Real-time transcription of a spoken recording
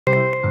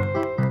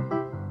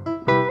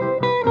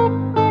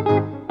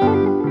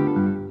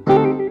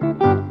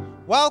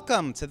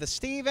Welcome to the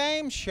Steve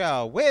Ames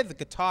Show with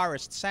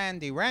guitarist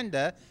Sandy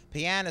Renda,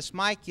 pianist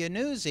Mike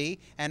Iannuzzi,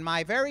 and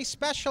my very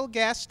special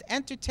guest,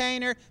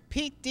 entertainer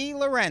PETE De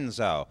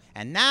Lorenzo.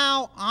 And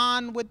now,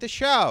 on with the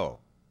show.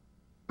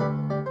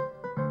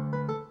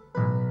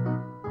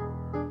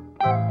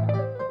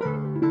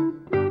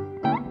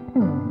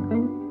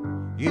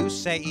 You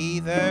say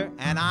either,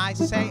 and I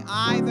say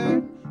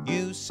either.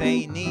 You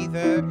say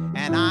neither,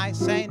 and I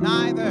say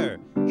neither.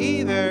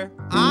 Either,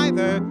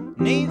 either,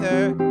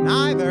 neither,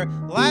 neither.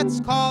 Let's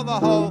call the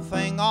whole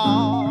thing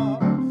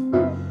off.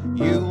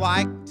 You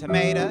like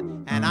tomato,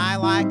 and I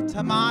like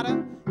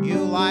tomato.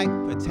 You like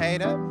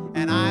potato,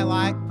 and I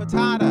like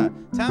patata.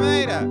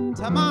 Tomato,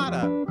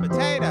 tomato,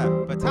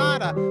 potato,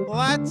 patata.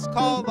 Let's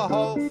call the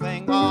whole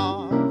thing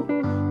off.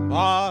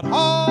 But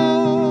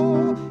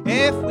oh,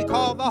 if we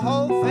call the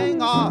whole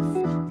thing off,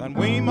 then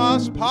we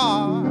must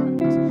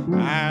part.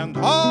 And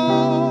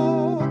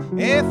oh,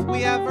 if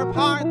we ever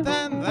part,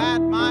 then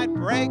that might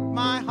break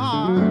my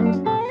heart.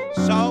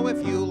 So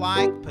if you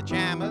like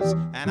pajamas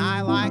and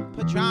I like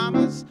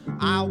pajamas,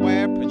 I'll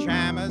wear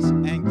pajamas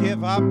and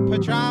give up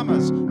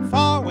pajamas.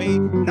 For we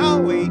know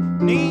we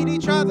need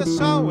each other,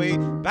 so we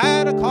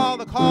better call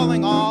the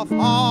calling off.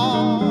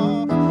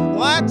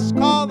 Let's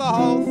call the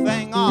whole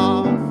thing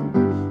off.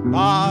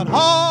 But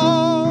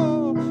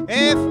oh,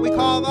 if we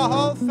call the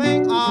whole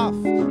thing off,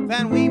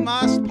 then we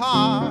must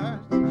part.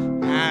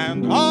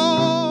 And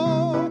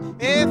oh,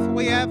 if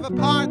we ever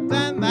part,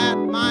 then that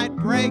might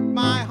break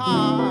my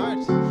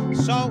heart.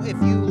 So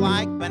if you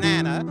like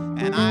banana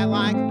and I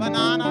like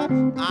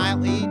banana,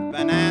 I'll eat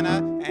banana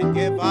and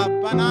give up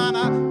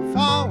banana.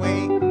 For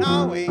we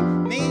know we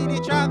need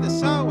each other,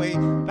 so we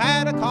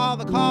better call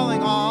the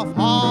calling off.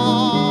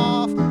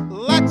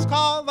 Let's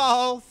call the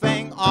whole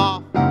thing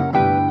off.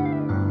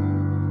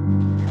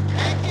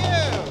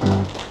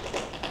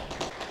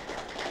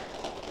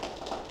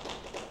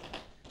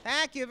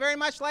 Thank you very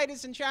much,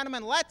 ladies and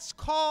gentlemen. Let's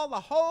call the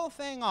whole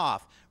thing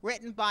off.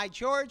 Written by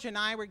George and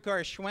Ira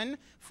Gershwin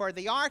for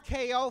the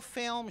RKO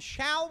film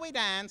Shall We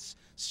Dance,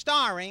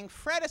 starring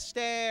Fred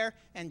Astaire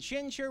and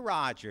Ginger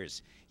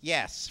Rogers.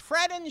 Yes,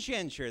 Fred and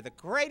Ginger, the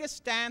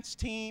greatest dance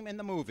team in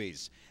the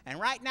movies. And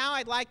right now,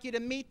 I'd like you to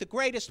meet the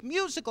greatest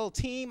musical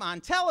team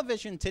on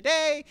television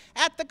today.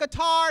 At the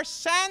guitar,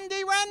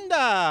 Sandy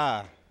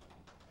Renda.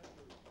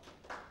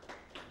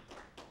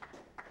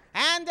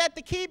 And at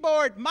the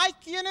keyboard,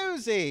 Mike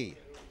Iannuzzi.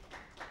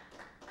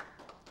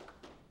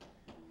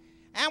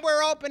 And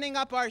we're opening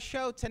up our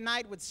show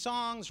tonight with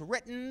songs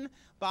written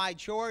by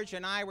George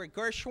and Ira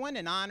Gershwin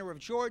in honor of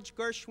George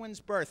Gershwin's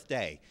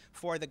birthday.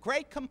 For the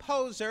great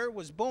composer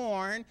was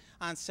born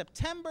on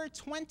September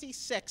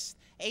 26,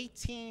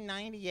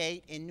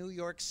 1898 in New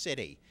York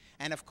City.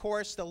 And of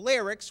course, the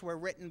lyrics were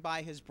written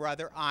by his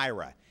brother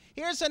Ira.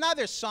 Here's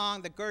another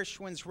song the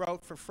Gershwins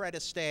wrote for Fred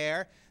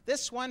Astaire.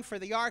 This one for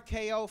the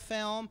RKO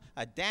film,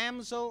 A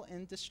Damsel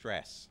in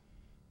Distress.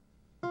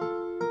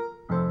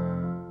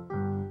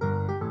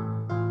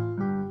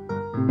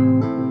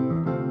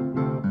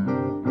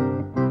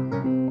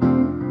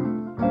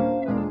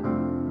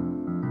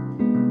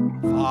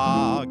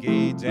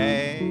 Foggy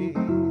day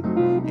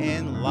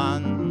in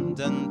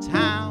London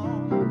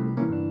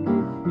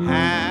town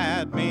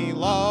had me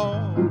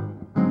low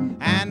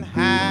and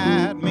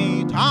had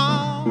me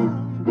down.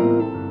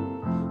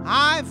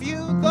 I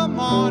viewed the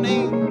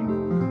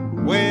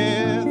morning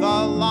with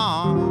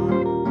alarm.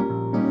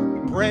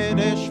 The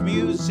British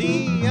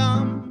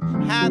Museum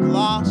had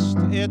lost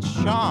its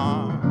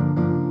charm.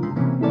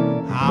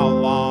 How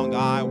long,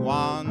 I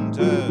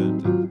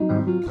wondered,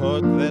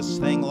 could this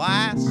thing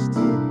last?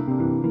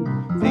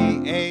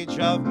 The age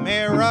of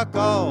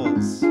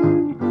miracles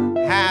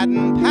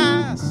hadn't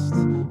passed,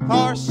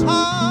 for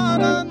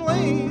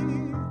suddenly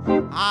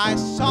I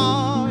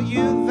saw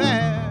you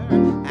there,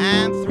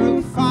 and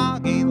through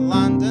foggy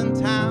London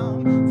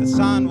town the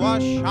sun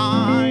was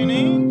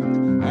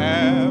shining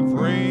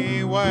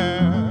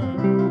everywhere.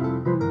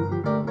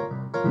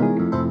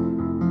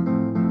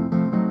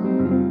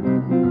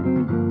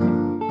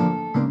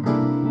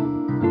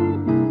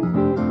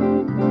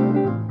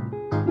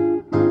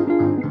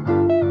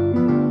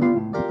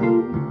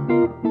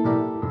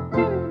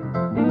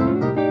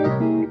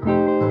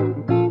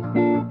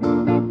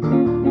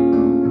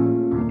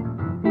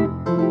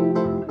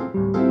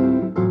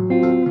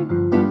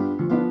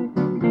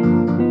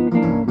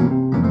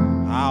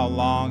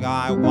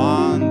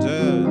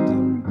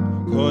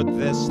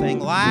 This thing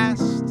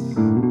last?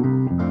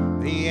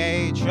 The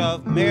age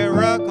of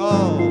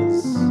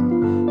miracles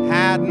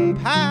hadn't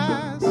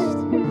passed.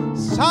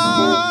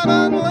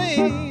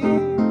 Suddenly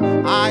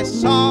I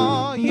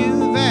saw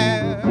you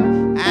there,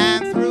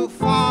 and through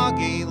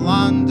foggy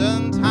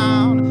London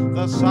town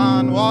the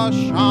sun was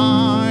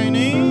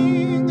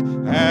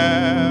shining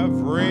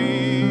everywhere.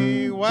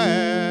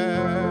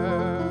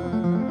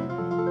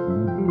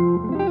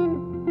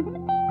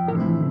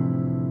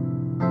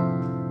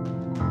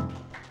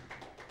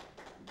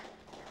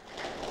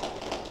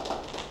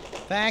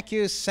 Thank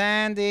you,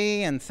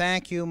 Sandy, and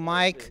thank you,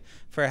 Mike,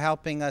 for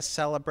helping us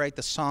celebrate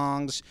the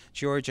songs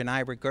George and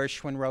Ira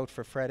Gershwin wrote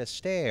for Fred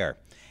Astaire.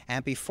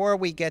 And before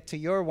we get to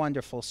your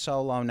wonderful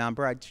solo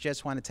number, I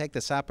just want to take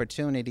this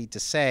opportunity to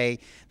say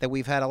that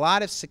we've had a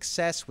lot of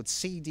success with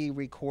CD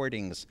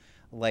recordings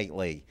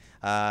lately.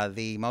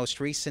 The most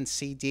recent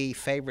CD,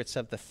 Favorites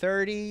of the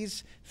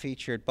 30s,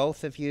 featured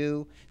both of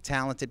you,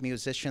 talented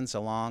musicians,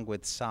 along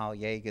with Sol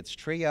Yagid's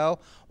trio.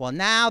 Well,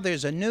 now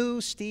there's a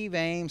new Steve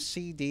Ames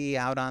CD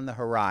out on the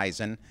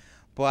horizon,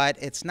 but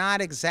it's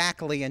not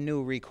exactly a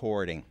new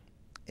recording.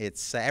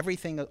 It's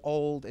everything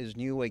old is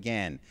new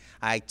again.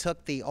 I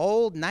took the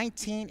old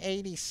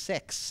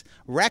 1986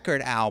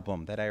 record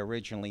album that I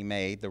originally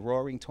made, the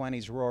Roaring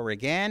Twenties Roar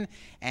Again,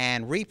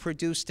 and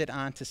reproduced it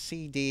onto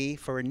CD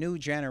for a new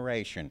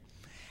generation.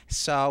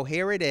 So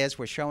here it is.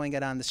 We're showing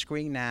it on the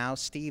screen now.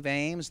 Steve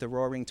Ames, the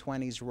Roaring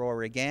Twenties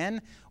Roar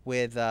Again,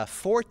 with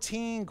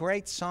 14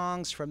 great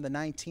songs from the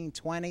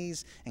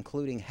 1920s,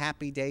 including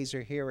Happy Days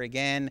Are Here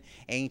Again,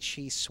 Ain't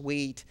She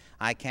Sweet,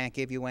 I Can't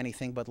Give You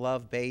Anything But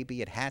Love,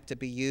 Baby, It Had to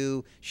Be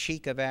You,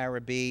 Chic of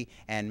Araby,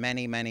 and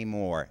many, many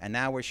more. And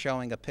now we're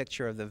showing a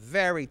picture of the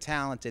very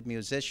talented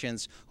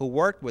musicians who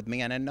worked with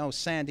me, and I know,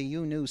 Sandy,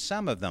 you knew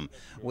some of them.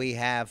 We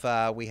have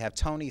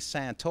Tony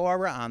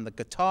Santora on the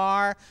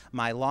guitar,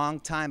 my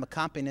longtime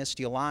accompanist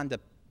Yolanda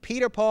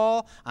Peter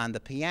Paul on the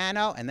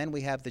piano, and then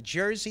we have the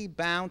Jersey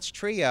Bounce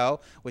Trio,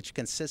 which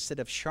consisted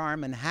of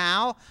Sharman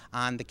Howe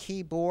on the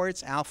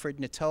keyboards, Alfred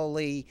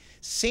Natoli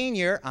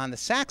Sr. on the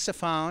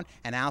saxophone,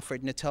 and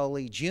Alfred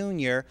Natoli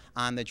Jr.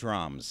 on the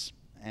drums.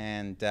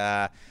 And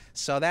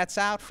so that's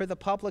out for the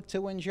public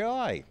to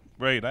enjoy.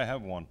 Great, I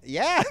have one.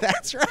 Yeah,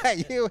 that's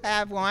right. You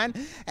have one,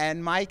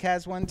 and Mike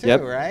has one too,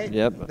 Yep. right?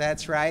 Yep.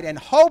 That's right. And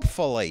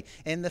hopefully,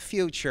 in the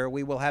future,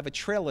 we will have a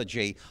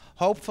trilogy.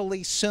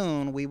 Hopefully,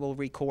 soon, we will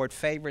record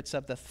Favorites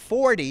of the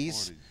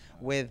 40s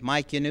with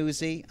Mike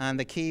Yanuzzi on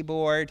the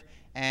keyboard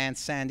and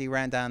Sandy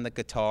Rand on the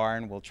guitar,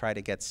 and we'll try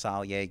to get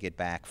Sol Yagid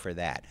back for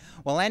that.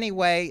 Well,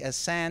 anyway,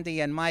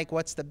 Sandy and Mike,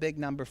 what's the big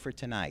number for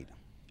tonight?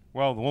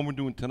 Well, the one we're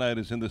doing tonight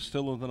is In the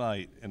Still of the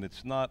Night, and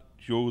it's not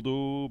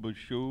Jodo, but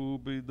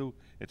Shobido.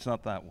 It's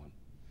not that one.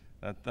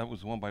 That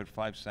was the one by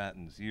Five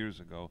Satins years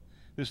ago.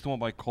 This is the one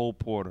by Cole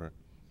Porter.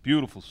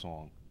 Beautiful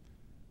song,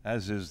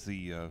 as is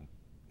the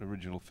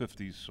original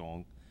 50s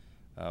song,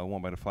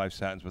 one by the Five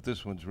Satins. But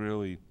this one's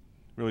really,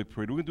 really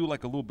pretty. We're going to do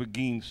like a little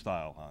Beguine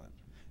style on it.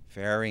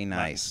 Very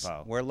nice.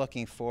 We're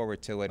looking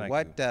forward to it. Thank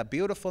what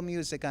beautiful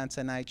music on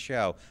tonight's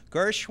show.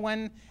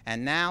 Gershwin,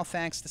 and now,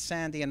 thanks to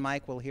Sandy and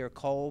Mike, we'll hear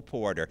Cole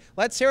Porter.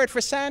 Let's hear it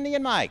for Sandy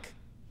and Mike.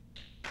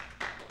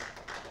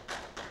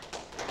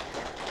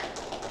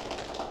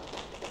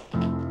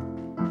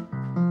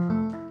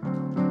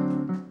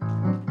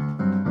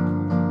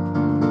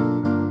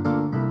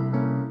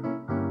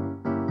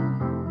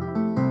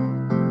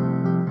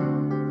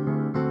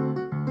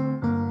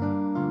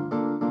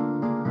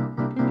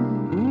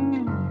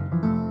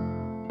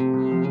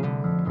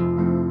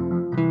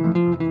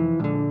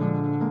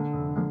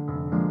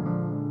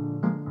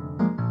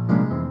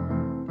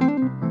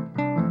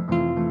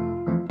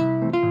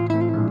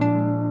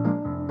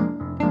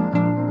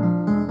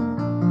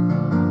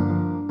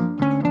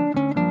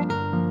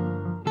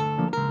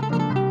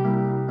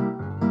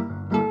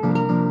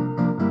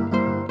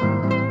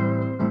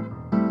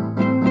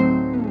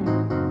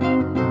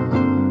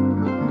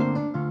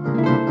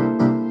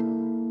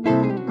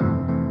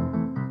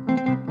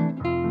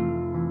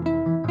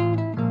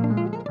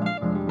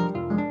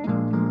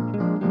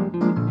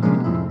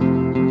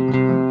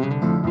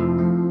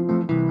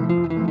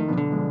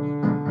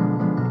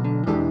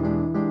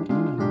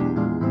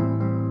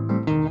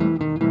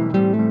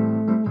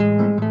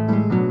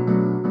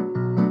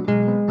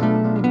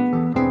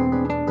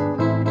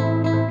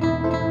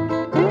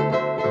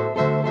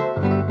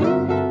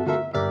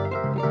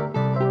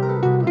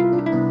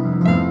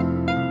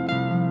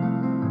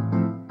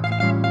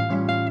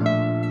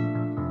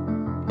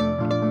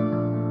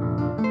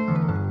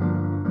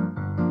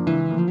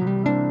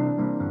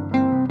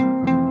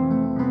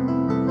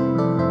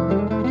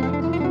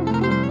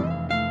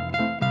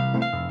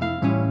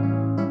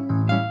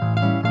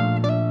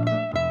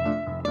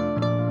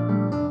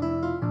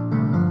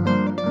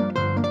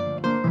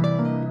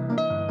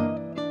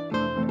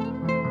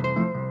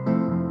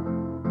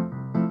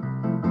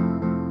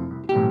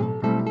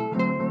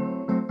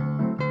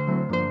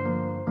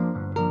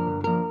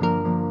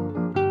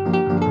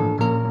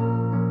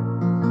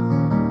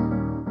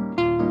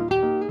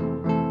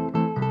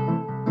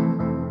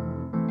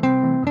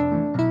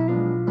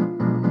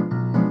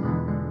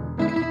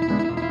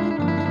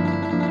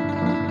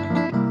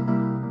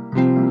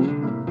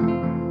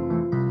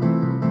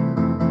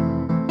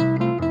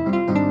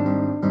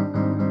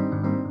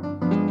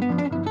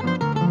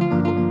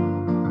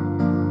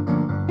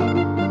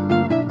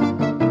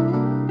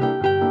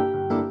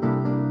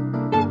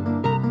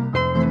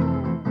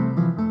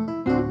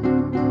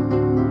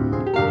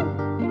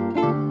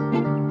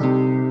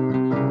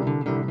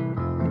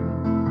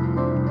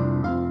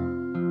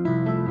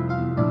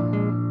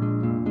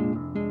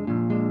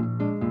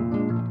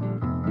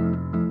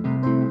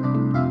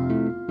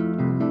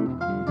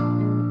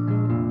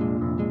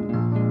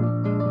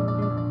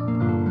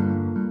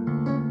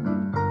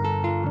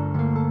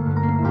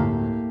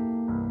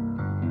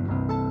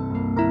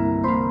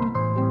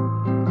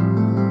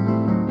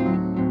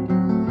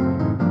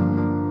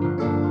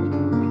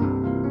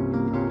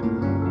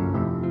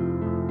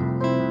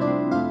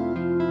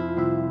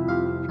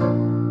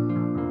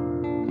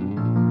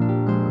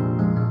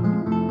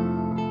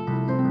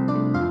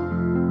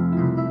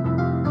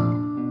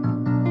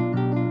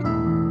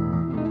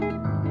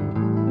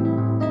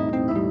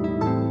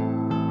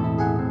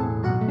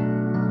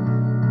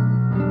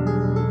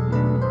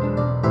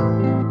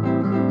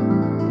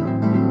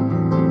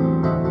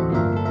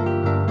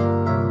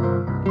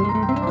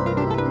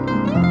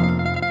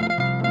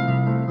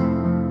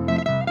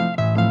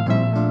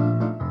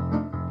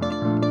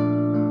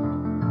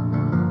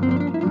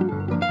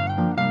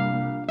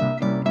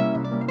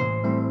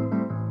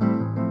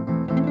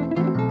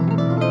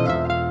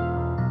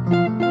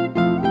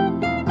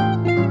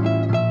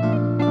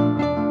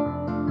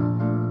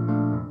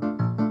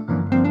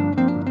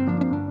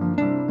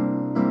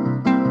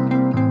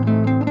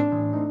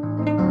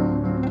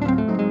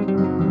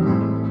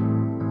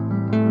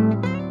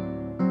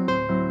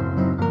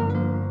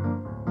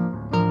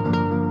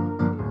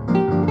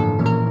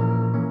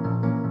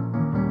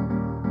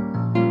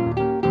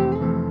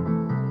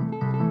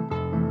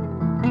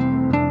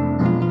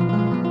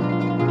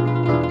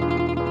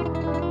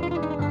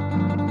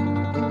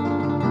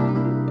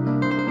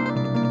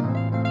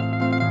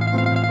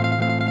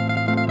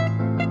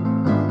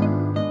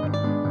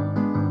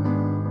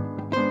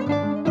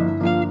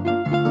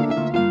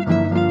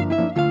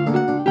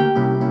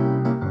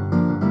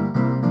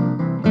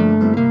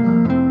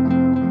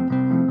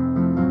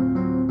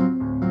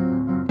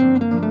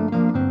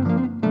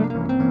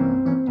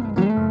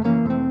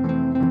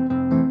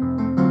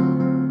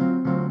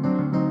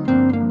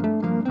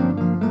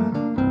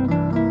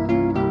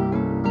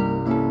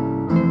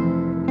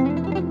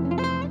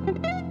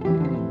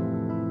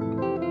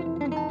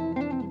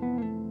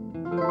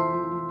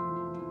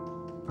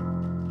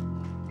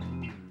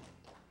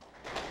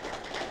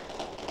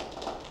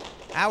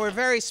 Our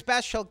very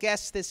special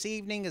guest this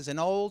evening is an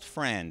old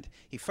friend.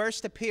 He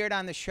first appeared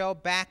on the show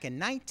back in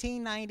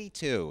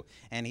 1992,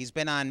 and he's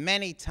been on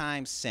many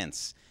times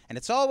since. And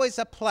it's always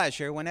a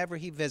pleasure whenever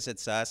he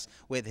visits us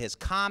with his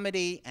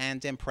comedy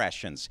and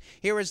impressions.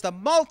 Here is the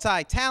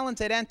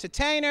multi-talented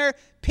entertainer,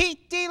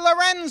 PETE De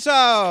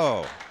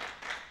Lorenzo.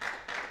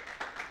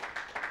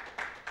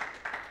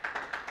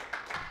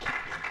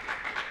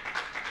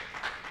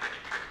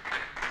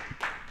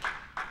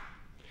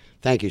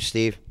 Thank you,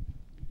 Steve.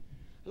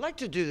 I'd like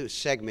to do this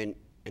segment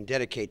and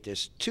dedicate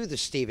this to the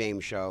Steve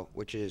Ames Show,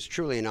 which is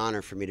truly an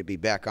honor for me to be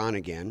back on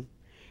again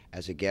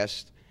as a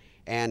guest.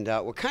 And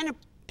we'll kind of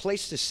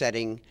place the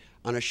setting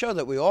on a show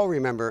that we all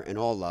remember and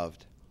all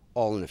loved,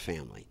 All in the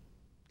Family.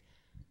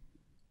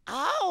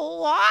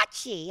 Oh,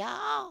 Archie,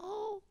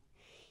 oh.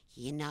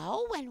 You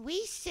know, when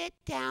we sit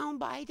down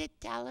by the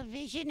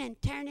television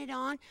and turn it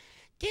on,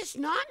 there's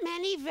not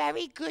many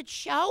very good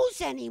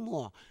shows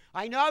anymore.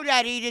 I know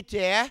that, Edith,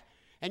 there.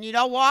 And you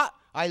know what?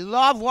 I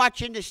love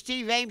watching the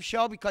Steve Ames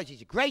Show because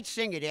he's a great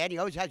singer there, and he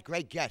always has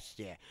great guests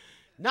there.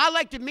 Not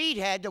like the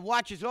meathead that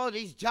watches all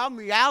these dumb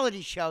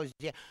reality shows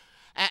there.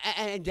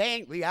 And they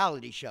ain't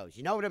reality shows.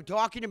 You know what I'm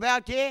talking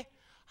about there?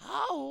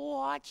 Oh,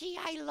 Archie,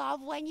 I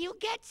love when you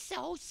get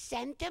so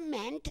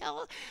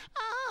sentimental.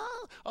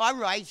 Oh. All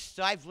right,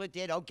 stifle it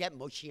there. Don't get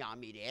mushy on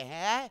me there,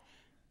 huh?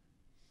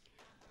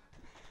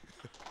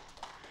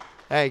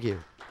 Thank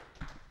you.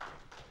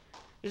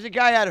 There's a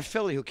guy out of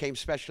Philly who came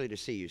specially to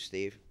see you,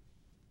 Steve.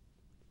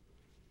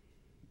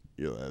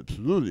 Yeah,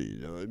 absolutely, you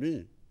know what I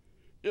mean?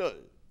 Yeah,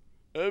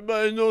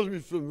 everybody knows me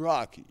from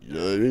Rocky, you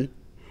know what I mean?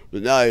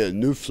 But now I got a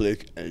new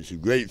flick, and it's a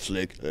great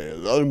flick. A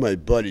lot of my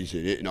buddies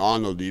in it, and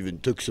Arnold even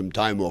took some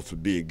time off for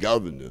being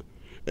governor.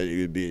 And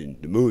he could be in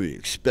the movie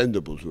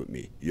Expendables with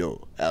me.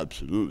 Yo,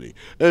 absolutely.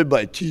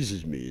 Everybody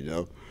teases me, you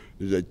know,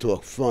 because I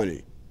talk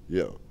funny.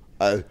 Yo,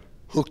 I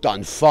hooked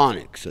on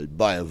phonics. I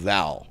buy a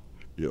vowel.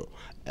 Yo,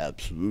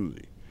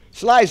 absolutely.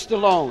 Sly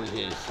Stallone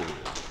here,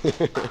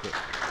 Steve.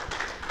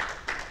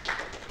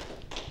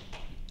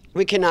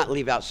 We cannot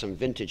leave out some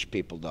vintage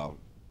people, though,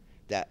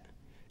 that,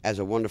 as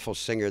a wonderful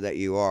singer that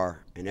you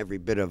are, and every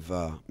bit of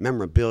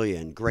memorabilia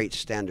and great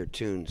standard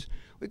tunes,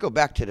 we go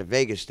back to the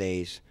Vegas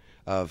days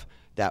of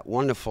that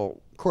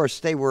wonderful, of course,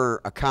 they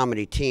were a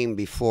comedy team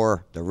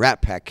before the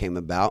Rat Pack came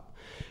about,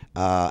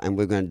 and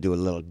we're going to do a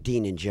little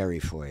Dean and Jerry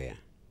for you.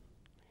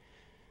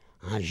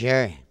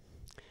 Jerry,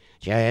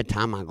 every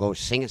time I go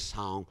sing a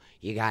song,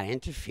 you got to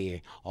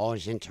interfere,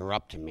 always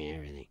interrupting me and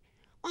everything.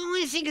 Well, I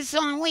want to sing a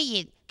song with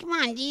you. Come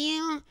on, do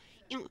you?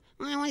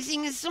 I want to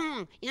sing a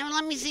song.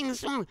 Let me sing a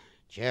song.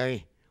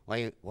 Jerry,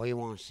 what you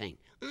want to sing?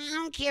 I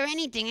don't care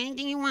anything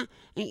you want.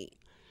 All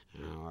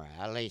right,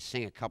 I'll let you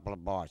sing a couple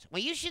of bars.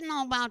 Well, you should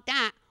know about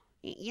that.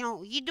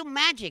 You do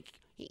magic.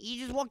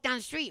 You just walk down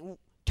the street and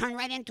turn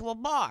right into a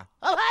bar.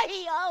 Oh,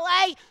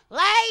 hey,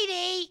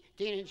 lady.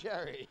 Dean and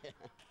Jerry.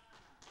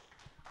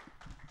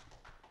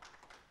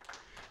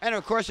 And,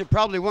 of course, it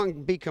probably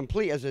won't be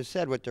complete, as I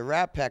said, with the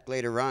Rat Pack.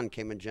 Later on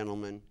came a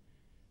gentleman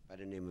by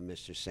the name of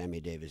Mr. Sammy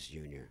Davis,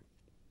 Jr.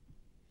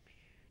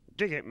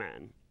 Dig it,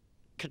 man.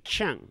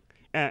 Ka-chung.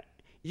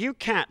 You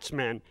cats,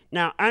 man.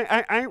 Now,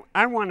 I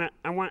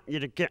want you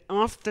to get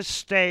off the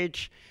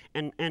stage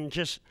and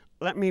just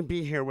let me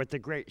be here with the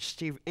great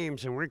Steve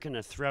Ames, and we're going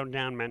to throw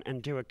down, man,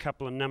 and do a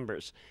couple of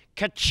numbers.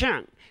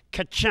 Ka-chung.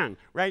 Ka-chung.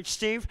 Right,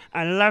 Steve?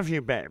 I love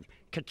you, babe.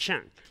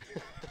 Ka-chung.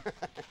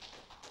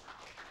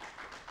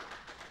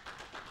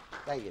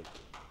 Thank you.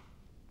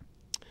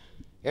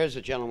 Here's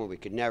a gentleman we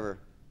could never,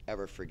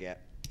 ever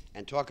forget.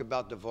 And talk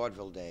about the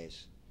vaudeville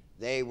days.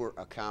 They were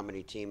a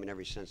comedy team in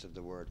every sense of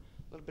the word.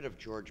 A little bit of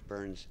George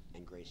Burns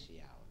and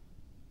Gracie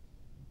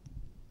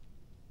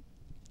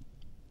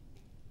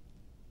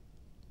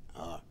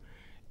Allen.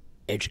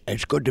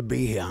 It's good to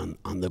be here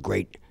on the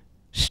great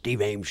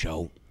Steve Ames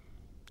Show.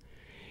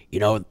 You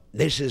know,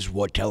 this is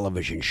what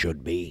television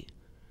should be,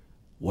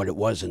 what it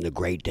was in the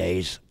great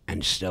days,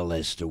 and still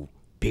is to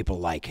people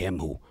like him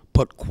who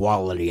put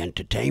quality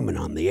entertainment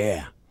on the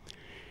air.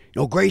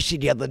 You know, Gracie,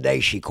 the other day,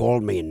 she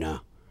called me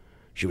and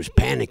she was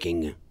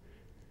panicking. You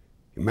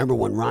remember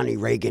when Ronnie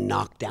Reagan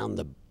knocked down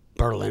the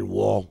Berlin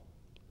Wall?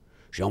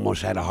 She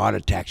almost had a heart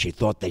attack. She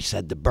thought they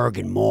said the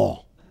Bergen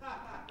Mall.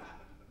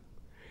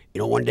 You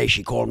know, one day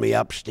she called me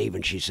up, Steve,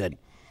 and she said,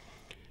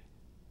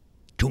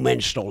 2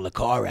 men stole the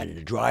car out of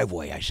the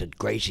driveway. I said,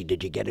 Gracie,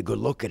 did you get a good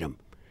look at him?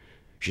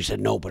 She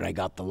said, no, but I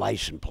got the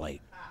license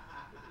plate.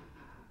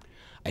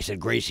 I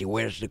said, Gracie,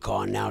 where's the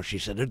car now? She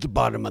said, at the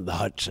bottom of the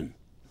Hudson.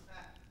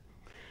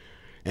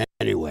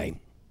 Anyway,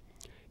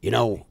 you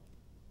know,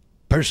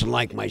 person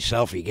like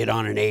myself, you get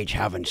on in age,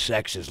 having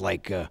sex is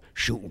like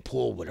shooting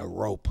pool with a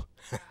rope.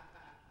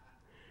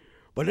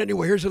 But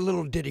anyway, here's a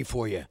little ditty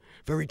for you.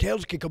 Fairy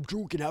tales can come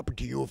true, can happen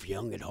to you if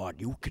you're young at heart.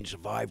 You can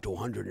survive to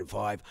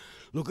 105.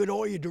 Look at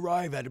all you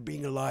derive out of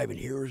being alive, and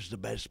here's the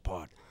best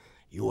part.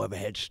 You have a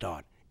head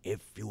start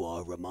if you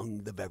are among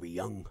the very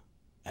young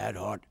at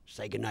heart.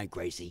 Say goodnight,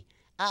 Gracie.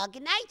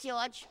 Good night,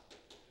 George.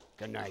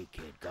 Good night,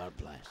 kid. God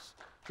bless.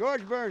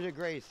 George Burns and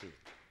Gracie.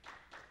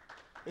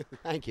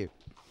 Thank you.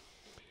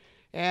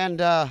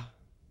 And, of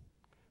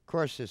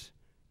course, there's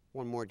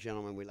one more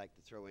gentleman we'd like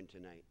to throw in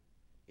tonight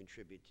in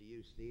tribute to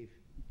you, Steve,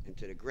 and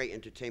to the great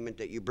entertainment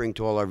that you bring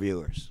to all our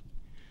viewers.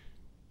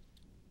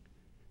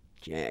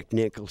 Jack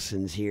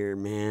Nicholson's here,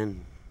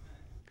 man.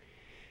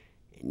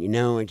 And, you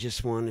know, I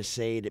just want to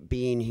say that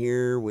being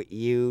here with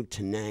you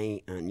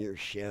tonight on your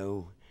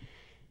show,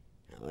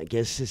 well, I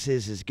guess this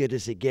is as good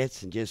as it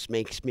gets and just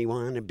makes me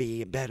want to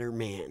be a better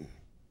man.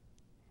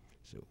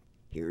 So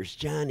here's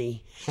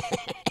Johnny.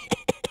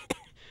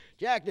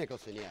 Jack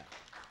Nicholson, yeah.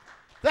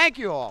 Thank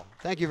you all.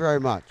 Thank you very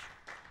much.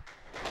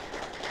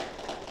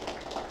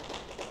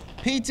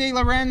 PETE De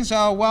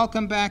Lorenzo,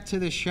 welcome back to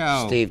the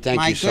show. Steve,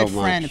 thank you so much. My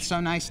good friend, it's so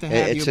nice to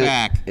have you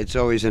back. It's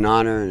always an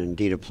honor and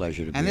indeed a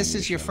pleasure to be on And this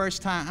is your show.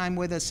 first time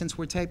with us since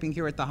we're taping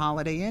here at the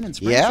Holiday Inn in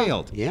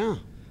Springfield. Yeah.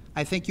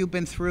 I think you've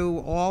been through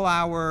all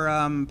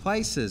our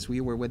places.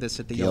 You were with us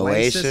at the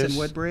Oasis in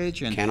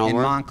Woodbridge and in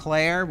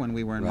Montclair when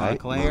we were in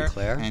Montclair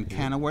and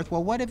Kenilworth.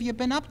 Well, what have you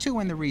been up to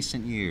in the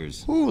recent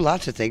years? Ooh,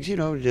 lots of things. You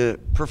know, the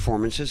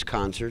performances,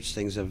 concerts,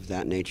 things of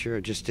that nature.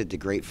 I just did the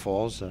Great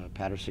Falls,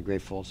 Patterson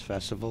Great Falls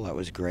Festival. That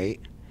was great.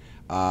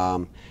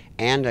 And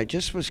I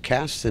just was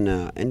cast in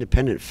an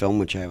independent film,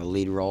 which I have a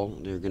lead role.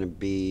 They're going to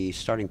be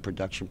starting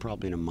production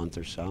probably in a month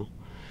or so.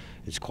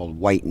 It's called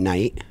White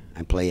Knight.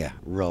 I play a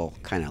real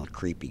kind of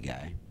creepy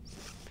guy.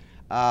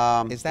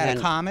 Is that a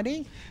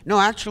comedy? No,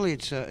 actually,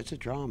 it's a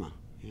drama.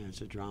 Yeah,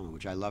 it's a drama,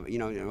 which I love. You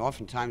know,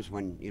 oftentimes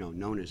when, you know,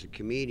 known as a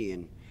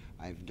comedian,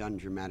 I've done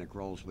dramatic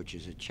roles, which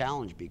is a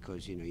challenge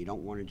because, you know, you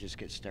don't want to just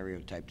get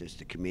stereotyped as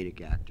the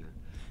comedic actor.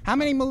 How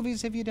many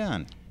movies have you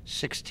done?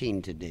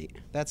 16 to date.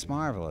 That's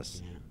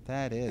marvelous. Yeah.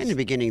 That is. In the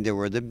beginning, there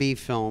were the B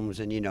films,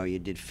 and, you know, you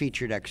did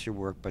featured extra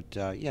work, but,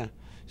 yeah,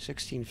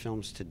 16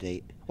 films to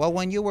date. Well,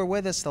 when you were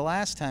with us the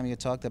last time, you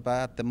talked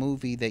about the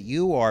movie that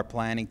you are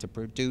planning to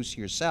produce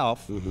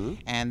yourself,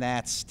 and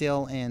that's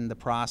still in the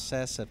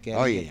process of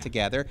getting it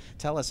together.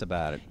 Tell us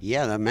about it.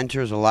 Yeah, The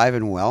Mentor is alive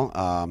and well.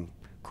 Of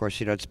course,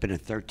 you know, it's been a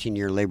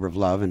 13-year labor of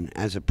love, and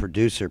as a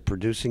producer,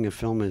 producing a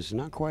film is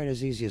not quite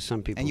as easy as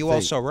some people think. And you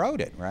also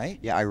wrote it, right?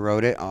 Yeah, I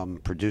wrote it,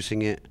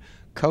 producing it,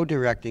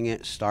 co-directing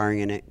it, starring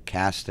in it,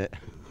 cast it.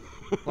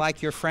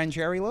 Like your friend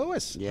Jerry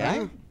Lewis,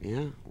 right?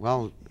 Yeah.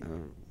 Well,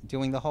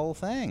 doing the whole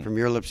thing. From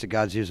your lips to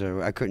God's ears,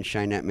 I couldn't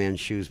shine that man's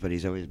shoes, but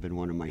he's always been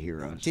one of my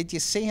heroes. Did you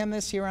see him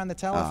this year on the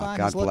telethon?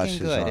 God He's looking bless his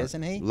good, heart.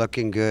 isn't he?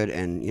 Looking good,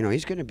 and, you know,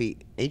 he's going to be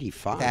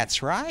 85.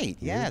 That's right.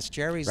 Yes,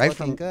 Jerry's right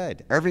looking from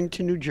good.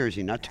 Irvington, New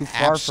Jersey, not too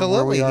far Absolutely.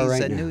 from where we are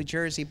He's right now. a New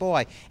Jersey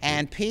boy.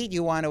 And Pete,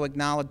 you want to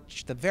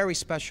acknowledge the very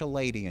special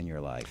lady in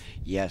your life.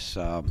 Yes,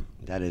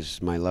 that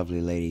is my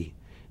lovely lady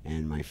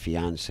and my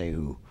fiance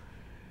who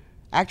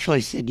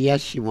actually said yes,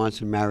 she wants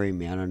to marry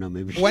me. I don't know,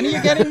 maybe. When are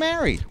you getting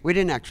married? We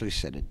didn't actually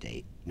set a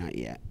date, not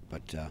yet,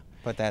 but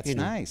that's you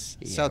know, nice.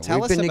 yeah, So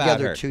tell us about her. We've been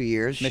together 2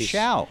 years.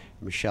 Michelle.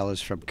 Michelle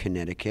is from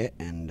Connecticut,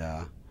 and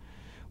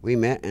we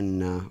met,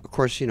 and of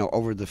course, you know,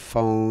 over the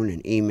phone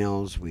and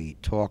emails, we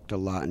talked a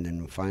lot, and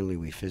then finally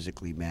we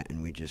physically met,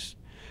 and we just.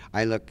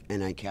 I look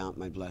and I count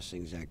my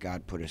blessings that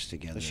God put us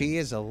together. She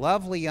is a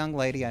lovely young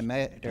lady. I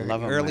met her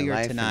Love of my earlier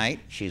life, tonight.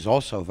 She's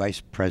also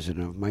vice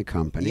president of my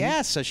company.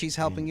 Yes, so she's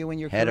helping you in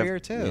your career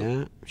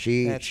too.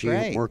 Yeah, she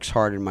great. works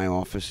hard in my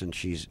office, and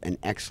she's an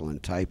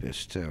excellent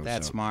typist too.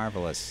 That's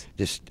marvelous.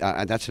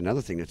 That's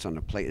another thing that's on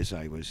the plate is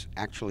I was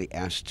actually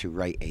asked to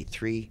write a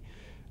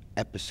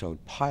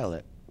 3-episode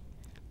pilot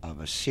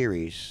of a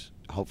series,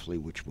 hopefully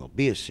which will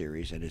be a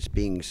series, and it's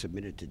being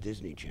submitted to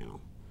Disney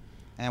Channel.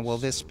 And will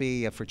this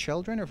be for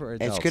children or for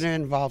adults? It's going to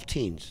involve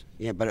teens.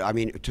 Yeah, but I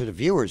mean, to the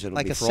viewers, it'll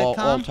like be a for all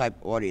sitcom? type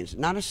audience.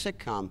 Not a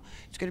sitcom.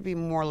 It's going to be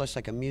more or less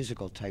like a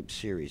musical type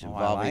series Oh, I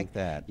involving like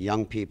that.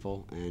 young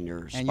people and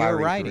their aspiring And you're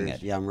writing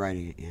careers. it? Yeah, I'm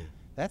writing it. Yeah.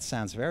 That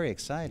sounds very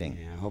exciting.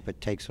 Yeah, I hope it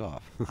takes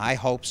off. I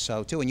hope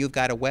so too. And you've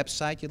got a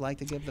website you'd like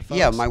to give the folks?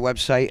 Yeah, my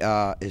website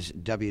is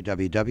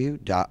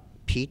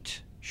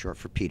www.pete, short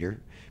for Peter,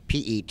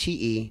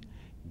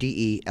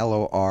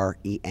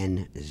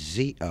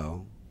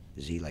 PETEDELORENZO,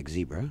 Z like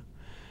zebra,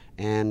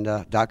 and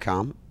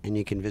 .com, and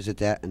you can visit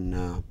that,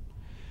 and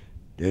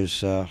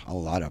there's a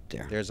lot up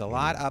there. There's a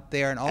lot up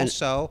there, and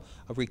also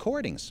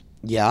recordings.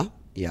 Yeah.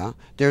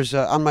 There's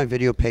on my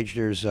video page.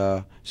 There's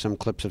some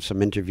clips of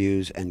some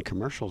interviews and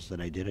commercials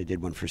that I did. I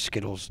did one for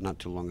Skittles not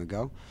too long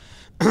ago,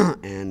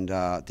 and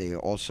they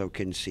also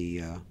can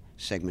see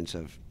segments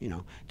of, you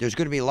know. There's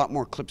going to be a lot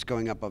more clips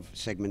going up of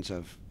segments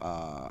of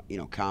you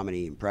know,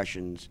 comedy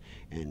impressions,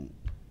 and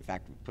in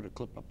fact, we put a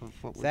clip up of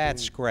what we're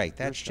That's doing. great.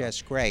 That's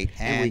just great.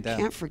 And we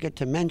can't forget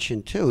to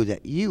mention too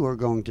that you are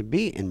going to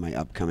be in my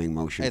upcoming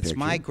motion picture. It's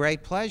my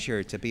great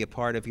pleasure to be a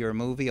part of your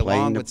movie Playing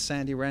along the- with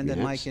Sandy Renda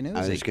and Mike Yanuzzi.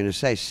 I was going to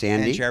say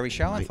Sandy and Jerry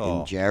Schoenthal.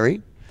 and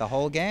Jerry. The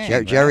whole gang.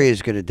 Jerry right?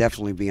 is going to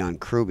definitely be on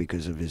crew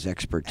because of his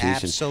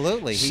expertise.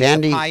 Absolutely. He's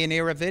Sandy, a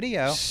pioneer of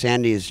video.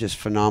 Sandy is just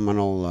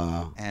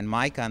phenomenal. And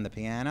Mike on the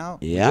piano.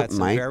 Yeah, Got some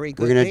Mike. very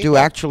good We're going to do people.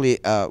 actually,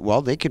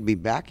 well, they could be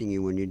backing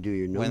you when you do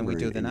your number. When we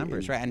do the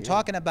numbers, right. And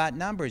talking about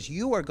numbers,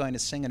 you are going to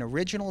sing an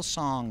original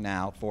song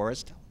now for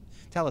us.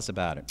 Tell us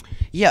about it.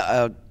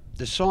 Yeah,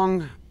 the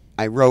song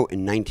I wrote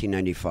in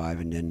 1995,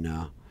 and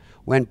then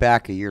Went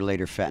back a year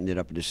later, fattened it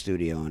up in the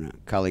studio, and a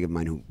colleague of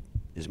mine who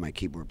is my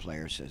keyboard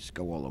player says,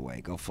 go all the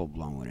way, go full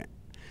blown with it.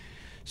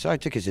 So I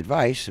took his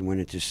advice and went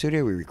into the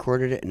studio, we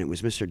recorded it, and it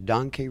was Mr.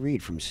 Don K.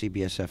 Reed from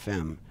CBS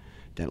FM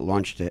that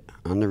launched it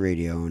on the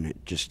radio, and it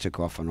just took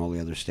off on all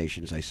the other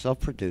stations. I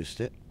self-produced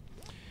it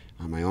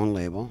on my own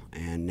label,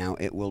 and now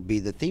it will be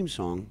the theme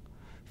song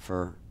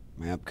for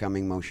my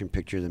upcoming motion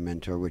picture, The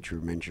Mentor, which we're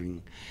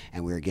mentioning,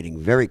 and we're getting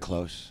very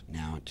close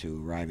now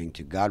to arriving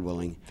to, God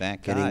willing,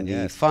 Thank getting God, the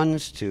yes.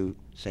 funds to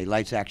say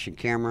lights, action,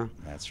 camera.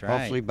 That's right.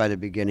 Hopefully by the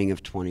beginning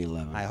of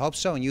 2011. I hope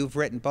so. And you've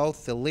written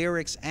both the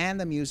lyrics and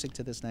the music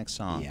to this next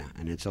song. Yeah,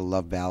 and it's a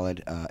love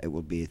ballad. It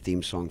will be a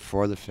theme song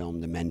for the film,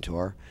 The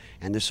Mentor,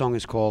 and the song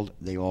is called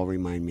They All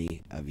Remind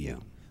Me of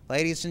You.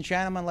 Ladies and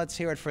gentlemen, let's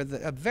hear it for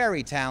a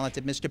very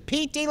talented Mr.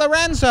 Pete De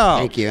Lorenzo.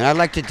 Thank you, and I'd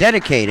like to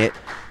dedicate it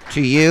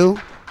to you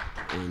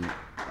and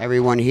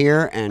everyone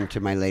here and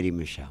to my lady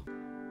Michelle.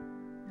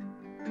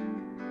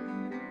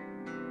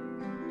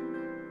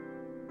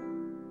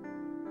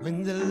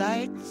 When the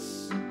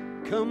lights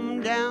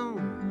come down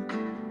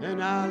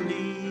and I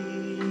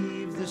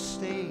leave the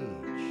stage,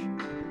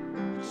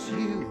 it's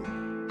you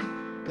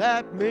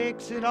that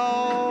makes it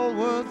all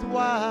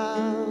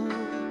worthwhile.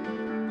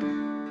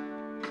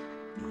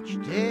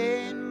 Each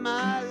day in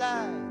my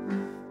life,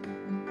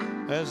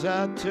 as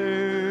I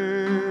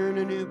turn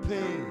a new page,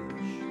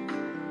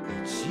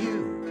 it's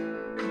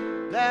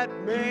you that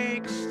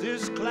makes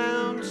this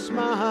clown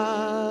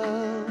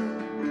smile.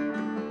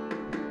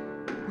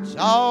 It's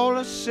all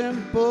the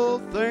simple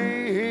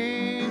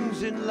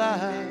things in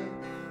life,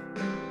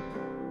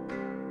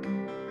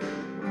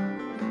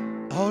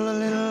 all the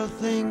little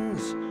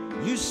things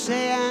you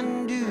say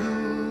and do,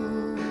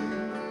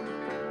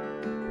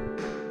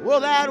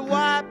 well, that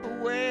wipe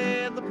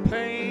away the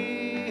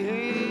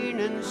pain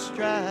and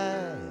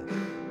strife.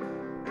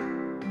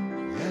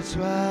 That's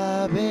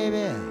why,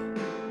 baby,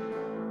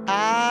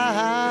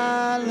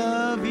 I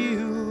love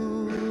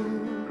you,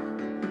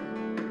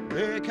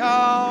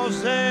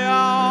 because they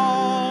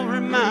all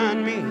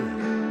remind me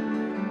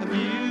of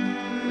you.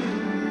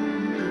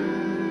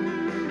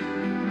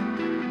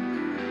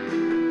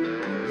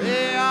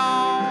 They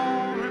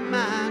all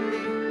remind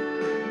me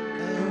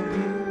of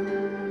you.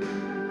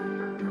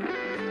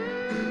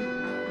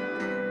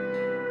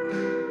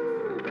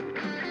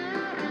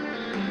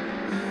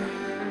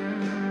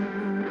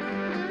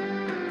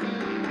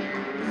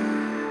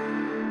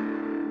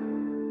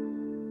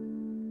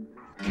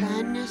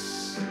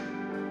 Kindness,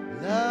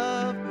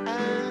 love,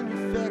 and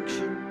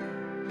affection,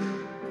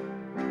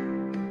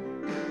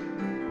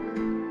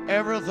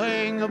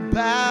 everything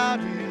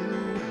about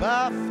you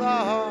by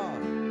far.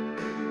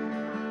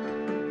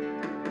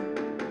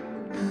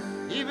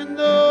 Even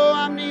though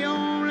I'm the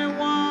only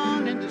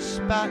one in the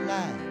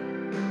spotlight,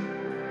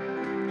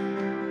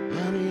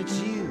 honey, it's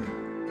you.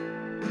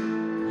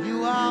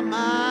 You are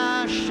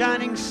my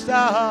shining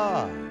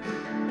star,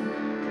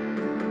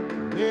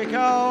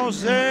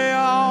 because they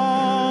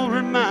all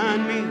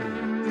remind me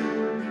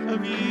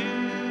of you.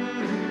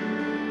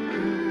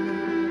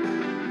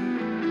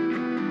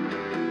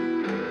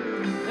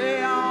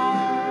 They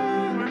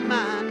all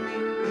remind me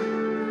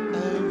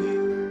of you.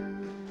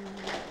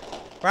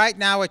 Right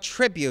now, a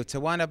tribute to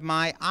one of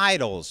my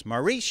idols,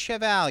 Maurice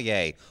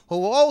Chevalier,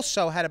 who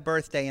also had a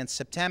birthday in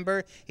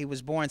September. He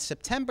was born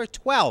September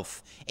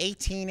 12th,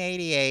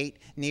 1888,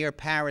 near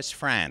Paris,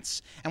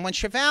 France. And when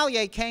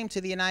Chevalier came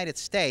to the United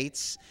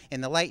States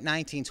in the late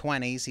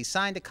 1920s, he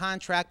signed a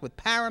contract with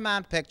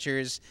Paramount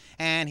Pictures,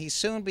 and he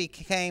soon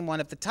became one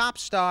of the top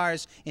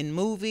stars in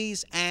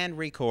movies and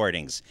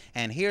recordings.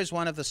 And here's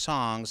one of the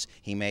songs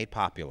he made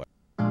popular.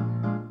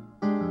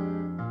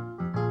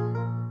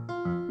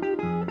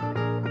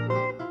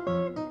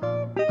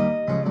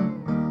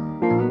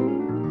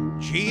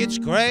 Gee, it's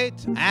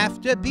great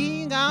after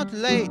being out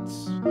late,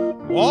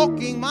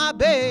 walking my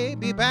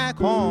baby back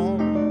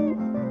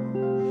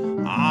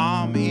home.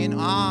 Arm in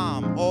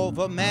arm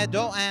over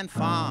meadow and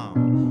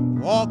farm,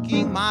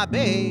 walking my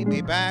baby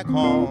back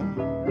home.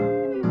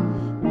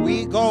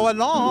 We go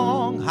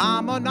along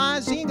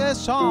harmonizing a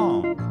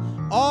song,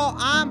 or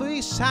I'm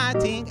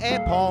reciting a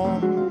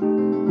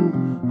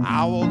poem.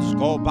 Owls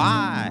go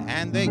by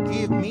and they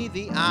give me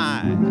the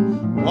eye,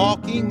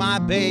 walking my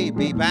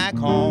baby back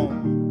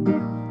home.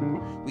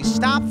 We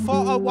stop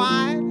for a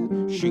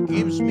while, she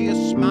gives me a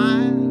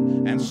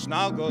smile and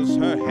snuggles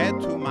her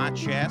head to my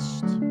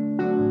chest.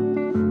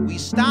 We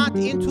start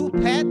into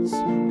pets,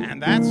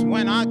 and that's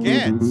when I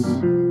get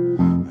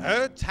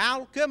her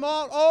talcum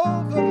all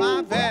over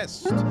my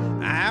vest.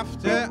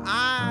 After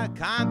I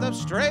kind of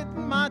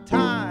straighten my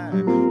tie,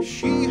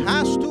 she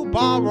has to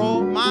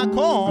borrow my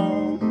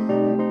comb.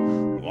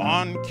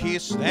 One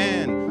kiss,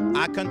 then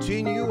I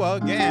continue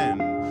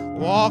again,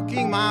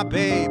 walking my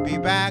baby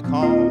back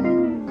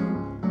home.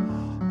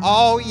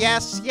 Oh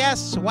yes,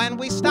 yes, when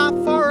we stop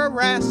for a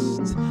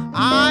rest,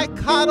 I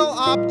cuddle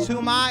up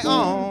to my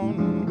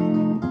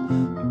own.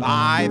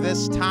 By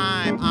this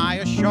time, I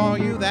assure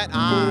you that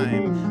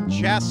I'm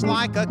just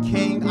like a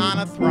king on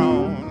a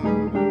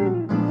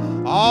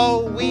throne.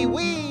 Oh, wee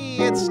wee,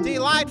 it's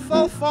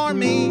delightful for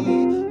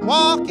me,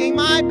 walking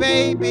my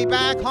baby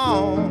back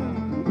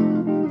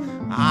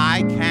home.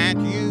 I can't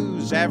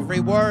use every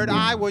word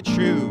I would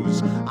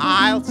choose,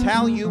 I'll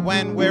tell you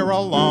when we're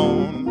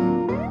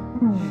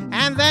alone.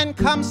 And then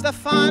comes the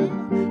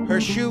fun,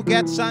 her shoe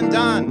gets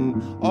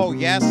undone. Oh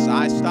yes,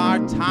 I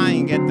start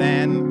tying it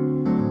then.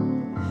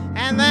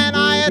 And then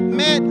I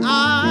admit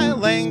I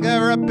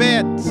linger a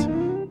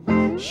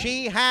bit.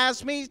 She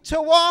has me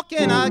to walk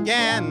in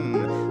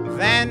again.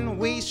 Then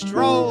we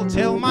stroll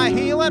till my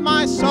heel and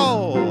my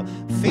soul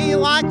feel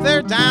like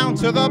they're down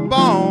to the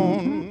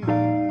bone.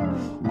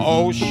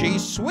 Oh,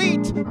 she's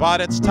sweet, but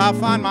it's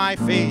tough on my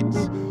feet,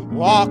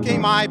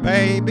 walking my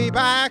baby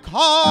back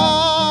home.